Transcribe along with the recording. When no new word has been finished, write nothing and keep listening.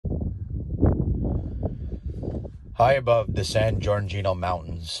High above the San Giorgino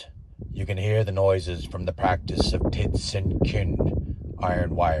Mountains, you can hear the noises from the practice of Kuen,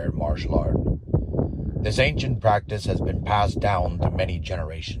 iron wire martial art. This ancient practice has been passed down to many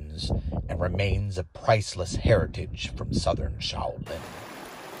generations and remains a priceless heritage from southern Shaolin.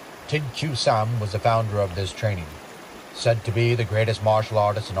 Q Sam was the founder of this training. Said to be the greatest martial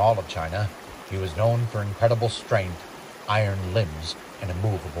artist in all of China, he was known for incredible strength, iron limbs, and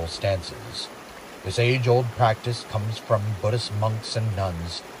immovable stances. This age-old practice comes from Buddhist monks and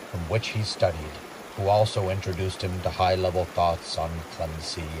nuns from which he studied, who also introduced him to high-level thoughts on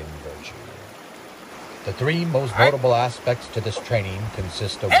clemency and virtue. The three most notable aspects to this training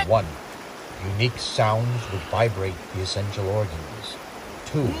consist of 1. Unique sounds which vibrate the essential organs.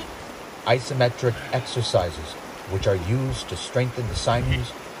 2. Isometric exercises which are used to strengthen the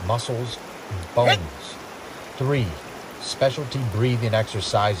sinews, muscles, and bones. 3. Specialty breathing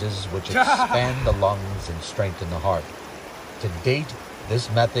exercises which expand the lungs and strengthen the heart. To date, this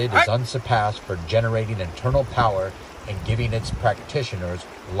method is unsurpassed for generating internal power and giving its practitioners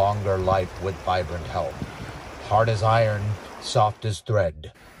longer life with vibrant health. Hard as iron, soft as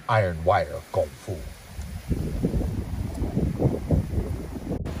thread. Iron wire Kung Fu.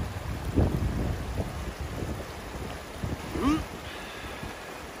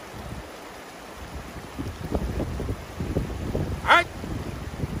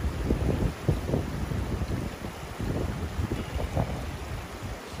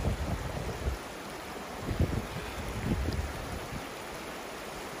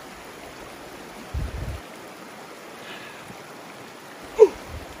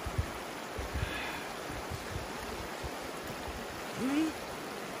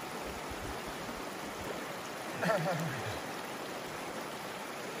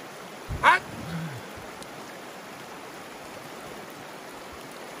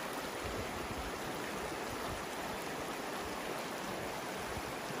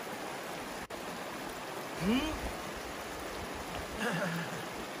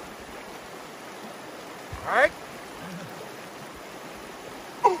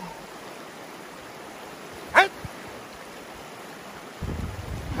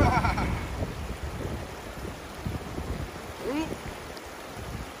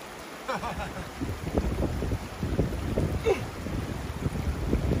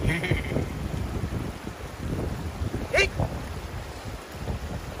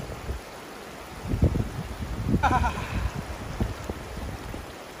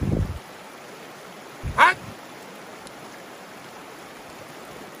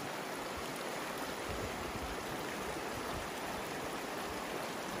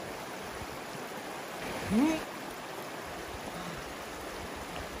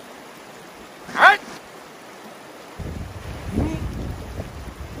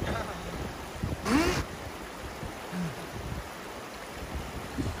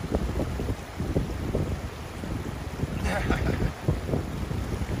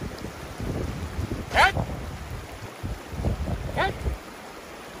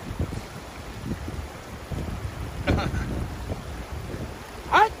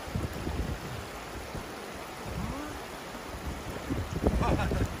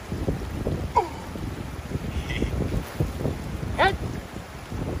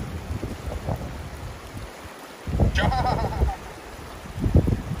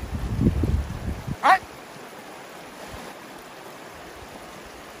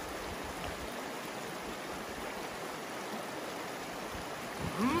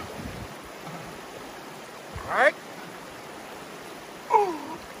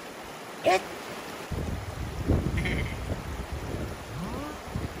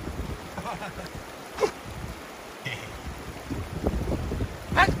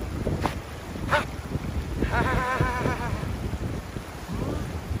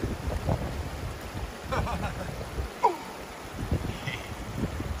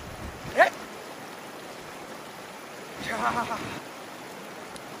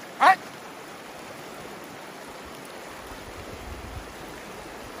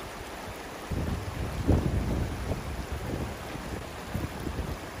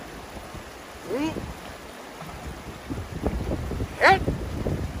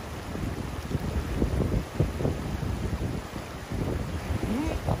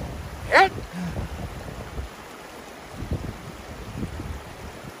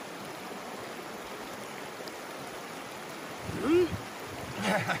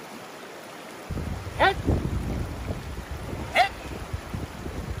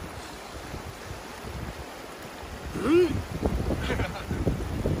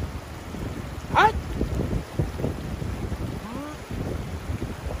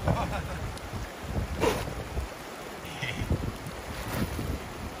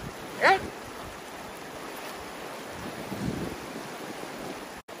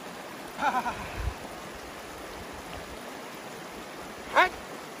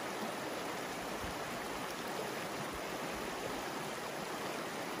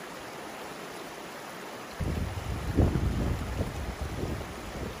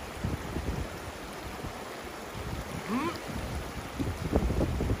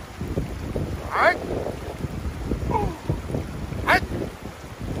 Hut. Hut.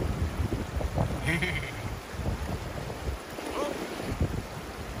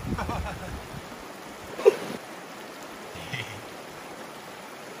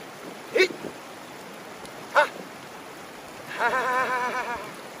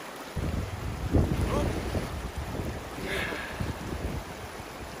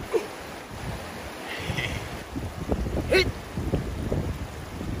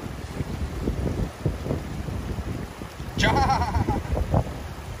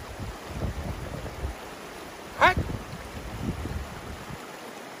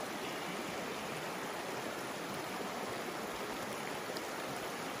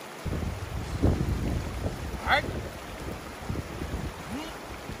 All right.